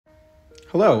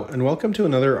Hello, and welcome to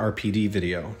another RPD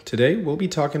video. Today, we'll be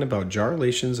talking about jaw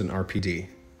relations and RPD.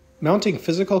 Mounting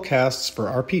physical casts for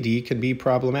RPD can be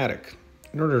problematic.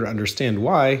 In order to understand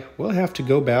why, we'll have to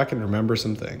go back and remember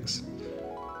some things.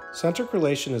 Centric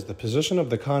relation is the position of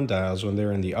the condyles when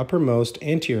they're in the uppermost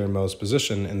anteriormost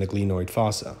position in the glenoid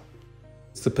fossa.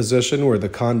 It's the position where the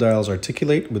condyles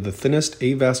articulate with the thinnest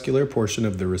avascular portion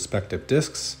of their respective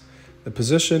discs. The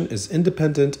position is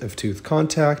independent of tooth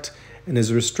contact and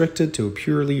is restricted to a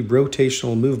purely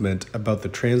rotational movement about the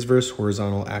transverse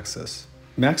horizontal axis.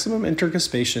 Maximum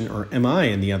intercuspation, or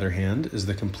MI, on the other hand, is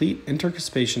the complete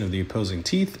intercuspation of the opposing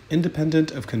teeth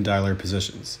independent of condylar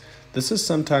positions. This is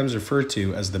sometimes referred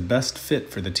to as the best fit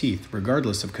for the teeth,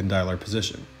 regardless of condylar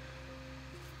position.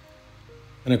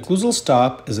 An occlusal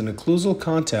stop is an occlusal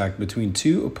contact between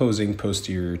two opposing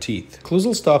posterior teeth.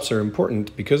 Occlusal stops are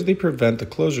important because they prevent the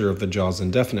closure of the jaws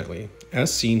indefinitely.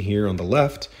 As seen here on the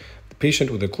left, the patient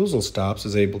with occlusal stops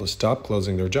is able to stop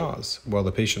closing their jaws, while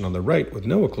the patient on the right with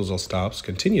no occlusal stops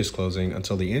continues closing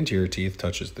until the anterior teeth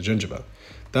touches the gingiva.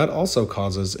 That also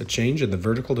causes a change in the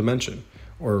vertical dimension,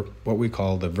 or what we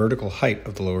call the vertical height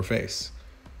of the lower face.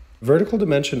 Vertical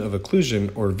dimension of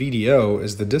occlusion, or VDO,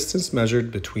 is the distance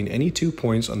measured between any 2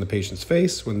 points on the patient's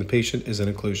face when the patient is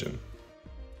in occlusion.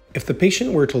 If the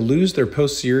patient were to lose their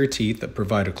posterior teeth that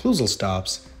provide occlusal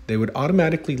stops, they would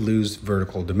automatically lose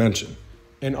vertical dimension.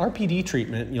 In RPD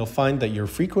treatment, you'll find that you'll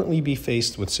frequently be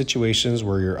faced with situations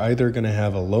where you're either going to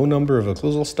have a low number of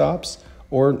occlusal stops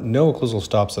or no occlusal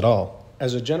stops at all.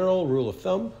 As a general rule of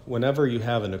thumb, whenever you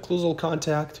have an occlusal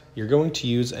contact, you're going to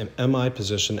use an MI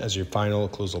position as your final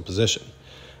occlusal position.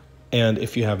 And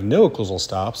if you have no occlusal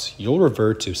stops, you'll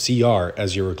revert to CR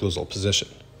as your occlusal position.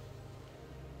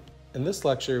 In this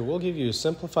lecture, we'll give you a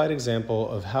simplified example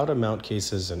of how to mount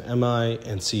cases in MI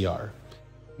and CR.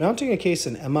 Mounting a case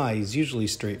in MI is usually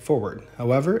straightforward.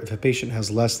 However, if a patient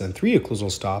has less than 3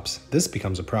 occlusal stops, this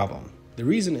becomes a problem. The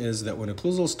reason is that when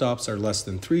occlusal stops are less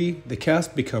than 3, the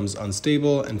cast becomes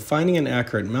unstable and finding an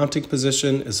accurate mounting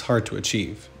position is hard to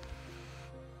achieve.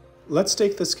 Let's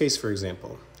take this case for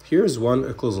example. Here is one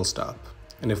occlusal stop,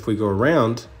 and if we go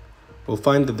around, we'll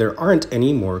find that there aren't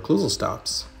any more occlusal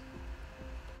stops.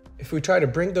 If we try to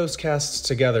bring those casts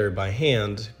together by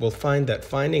hand, we'll find that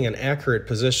finding an accurate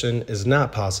position is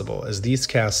not possible as these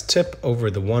casts tip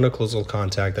over the one occlusal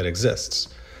contact that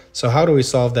exists. So how do we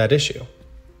solve that issue?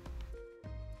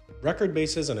 Record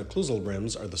bases and occlusal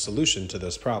rims are the solution to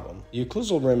this problem. The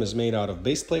occlusal rim is made out of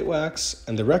base plate wax,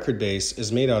 and the record base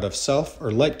is made out of self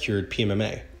or light cured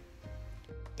PMMA.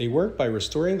 They work by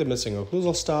restoring the missing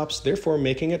occlusal stops, therefore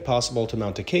making it possible to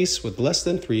mount a case with less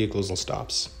than 3 occlusal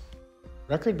stops.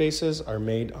 Record bases are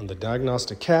made on the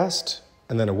diagnostic cast,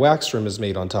 and then a wax rim is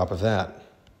made on top of that.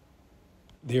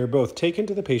 They are both taken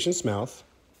to the patient's mouth.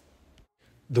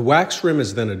 The wax rim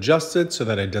is then adjusted so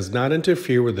that it does not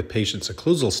interfere with the patient's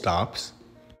occlusal stops.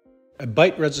 A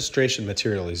bite registration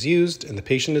material is used, and the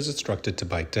patient is instructed to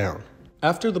bite down.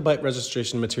 After the bite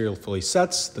registration material fully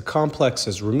sets, the complex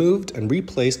is removed and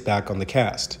replaced back on the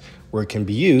cast, where it can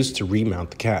be used to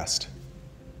remount the cast.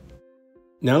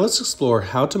 Now let's explore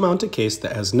how to mount a case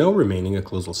that has no remaining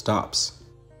occlusal stops.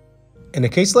 In a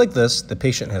case like this, the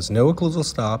patient has no occlusal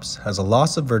stops, has a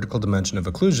loss of vertical dimension of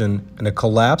occlusion, and a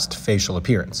collapsed facial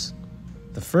appearance.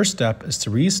 The first step is to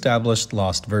re-establish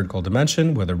lost vertical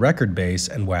dimension with a record base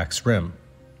and wax rim.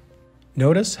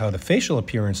 Notice how the facial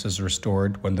appearance is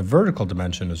restored when the vertical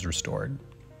dimension is restored.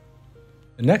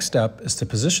 The next step is to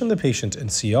position the patient in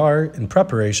CR in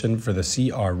preparation for the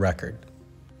CR record.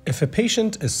 If a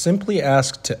patient is simply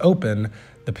asked to open,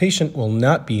 the patient will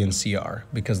not be in CR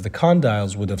because the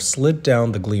condyles would have slid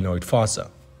down the glenoid fossa.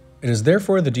 It is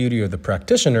therefore the duty of the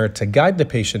practitioner to guide the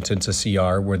patient into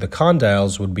CR where the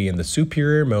condyles would be in the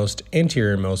superiormost,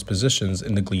 anteriormost positions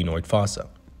in the glenoid fossa.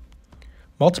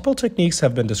 Multiple techniques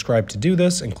have been described to do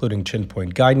this, including chin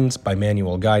point guidance,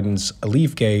 bimanual guidance, a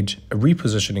leaf gauge, a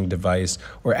repositioning device,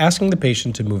 or asking the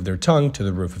patient to move their tongue to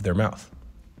the roof of their mouth.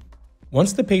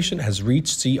 Once the patient has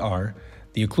reached CR,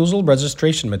 the occlusal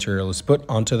registration material is put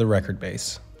onto the record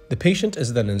base. The patient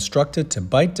is then instructed to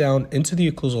bite down into the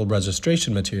occlusal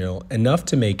registration material enough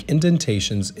to make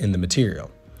indentations in the material.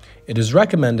 It is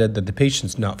recommended that the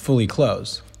patients not fully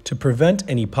close to prevent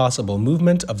any possible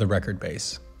movement of the record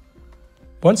base.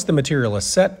 Once the material is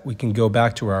set, we can go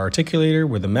back to our articulator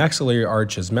where the maxillary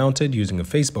arch is mounted using a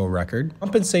facebow record. To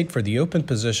compensate for the open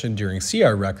position during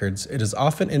CR records, it is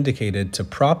often indicated to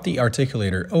prop the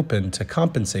articulator open to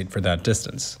compensate for that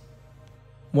distance.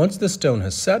 Once the stone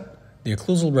has set, the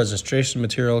occlusal registration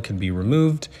material can be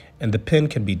removed and the pin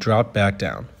can be dropped back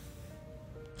down.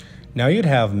 Now you'd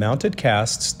have mounted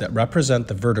casts that represent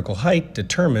the vertical height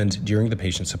determined during the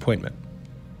patient's appointment.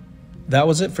 That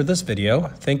was it for this video.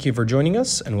 Thank you for joining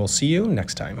us, and we'll see you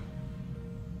next time.